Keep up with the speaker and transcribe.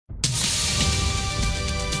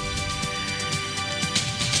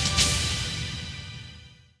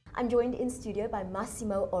I'm joined in studio by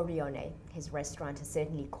Massimo Orione. His restaurant has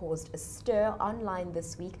certainly caused a stir online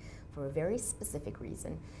this week for a very specific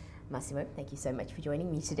reason. Massimo, thank you so much for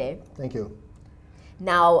joining me today. Thank you.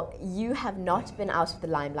 Now, you have not been out of the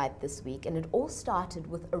limelight this week, and it all started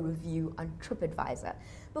with a review on TripAdvisor.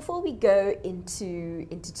 Before we go into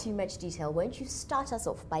too much detail, won't you start us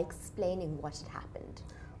off by explaining what had happened?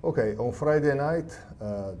 Okay, on Friday night,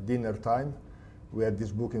 dinner time, we had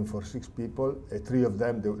this booking for 6 people. 3 of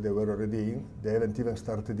them, they were already in. They haven't even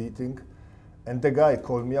started eating. And the guy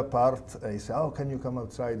called me apart. He said, "Oh, can you come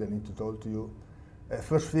outside? I need to talk to you."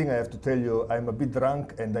 First thing I have to tell you, I'm a bit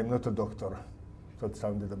drunk and I'm not a doctor. So it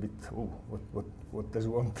sounded a bit, ooh, what does he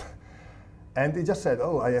want? And he just said,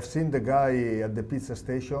 "Oh, I have seen the guy at the pizza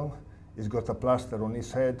station. He's got a plaster on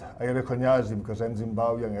his head. I recognize him because I'm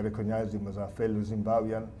Zimbabwean. I recognize him as a fellow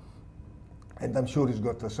Zimbabwean. And I'm sure he's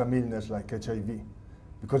got some illness like HIV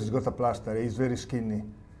because he's got a plaster. He's very skinny."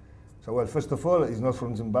 So, well, first of all, he's not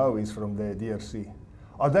from Zimbabwe, he's from the DRC.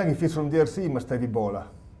 Oh, then if he's from DRC, he must have Ebola.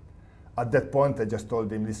 At that point, I just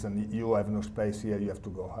told him, "Listen, you have no space here, you have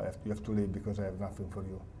to go. You have to leave because I have nothing for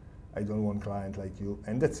you. I don't want client like you."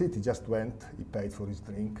 And that's it, he just went, he paid for his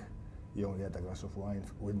drink. He only had a glass of wine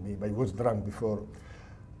with me, but he was drunk before.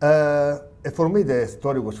 For me, the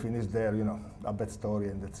story was finished there, you know, a bad story,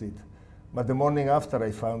 and that's it. But the morning after,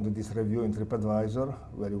 I found this review in TripAdvisor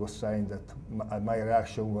where he was saying that my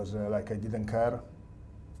reaction was like I didn't care.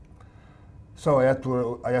 So I had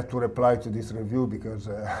to reply to this review because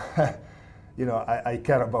you know, I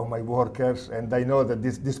care about my workers, and I know that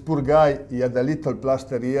this poor guy, he had a little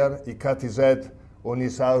plaster here. He cut his head on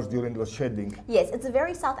his house during load shedding. Yes, it's a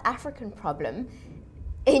very South African problem,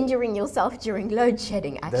 injuring yourself during load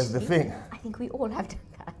shedding, actually. That's the thing. I think we all have done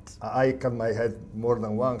that. I cut my head more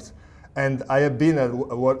than once. And I have been at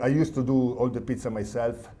work. I used to do all the pizza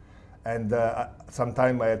myself, and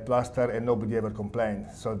sometimes I had plaster and nobody ever complained.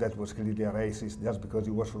 So that was clearly a racist. Just because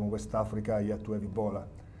he was from West Africa, he had to have Ebola.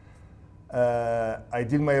 I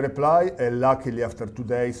did my reply, and luckily after 2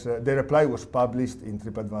 days, the reply was published in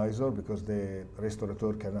TripAdvisor because the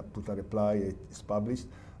restaurateur cannot put a reply, it's published.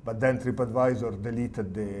 But then TripAdvisor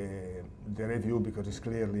deleted the review because it's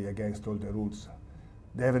clearly against all the rules.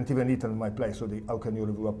 They haven't even eaten my place, so how can you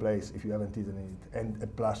review a place if you haven't eaten it?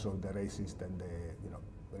 And plus all the racist and the, you know,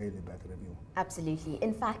 really bad review. Absolutely.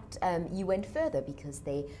 In fact, you went further because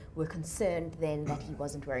they were concerned then that he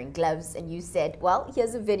wasn't wearing gloves, and you said, well,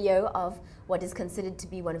 here's a video of what is considered to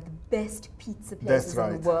be one of the best pizza places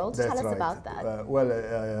in the world. Tell us about that.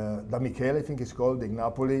 Da Michele, I think it's called, in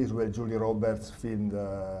Napoli, is where Julia Roberts filmed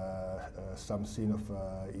some scene of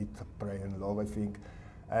Eat, Pray and Love, I think.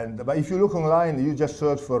 But if you look online, you just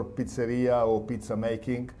search for pizzeria or pizza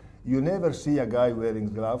making, you never see a guy wearing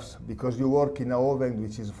gloves because you work in an oven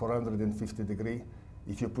which is 450 degrees.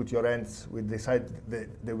 If you put your hands with the side,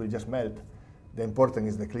 they will just melt. The important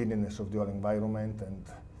is the cleanliness of the whole environment, and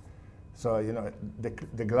so, you know,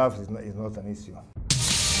 the gloves is not an issue.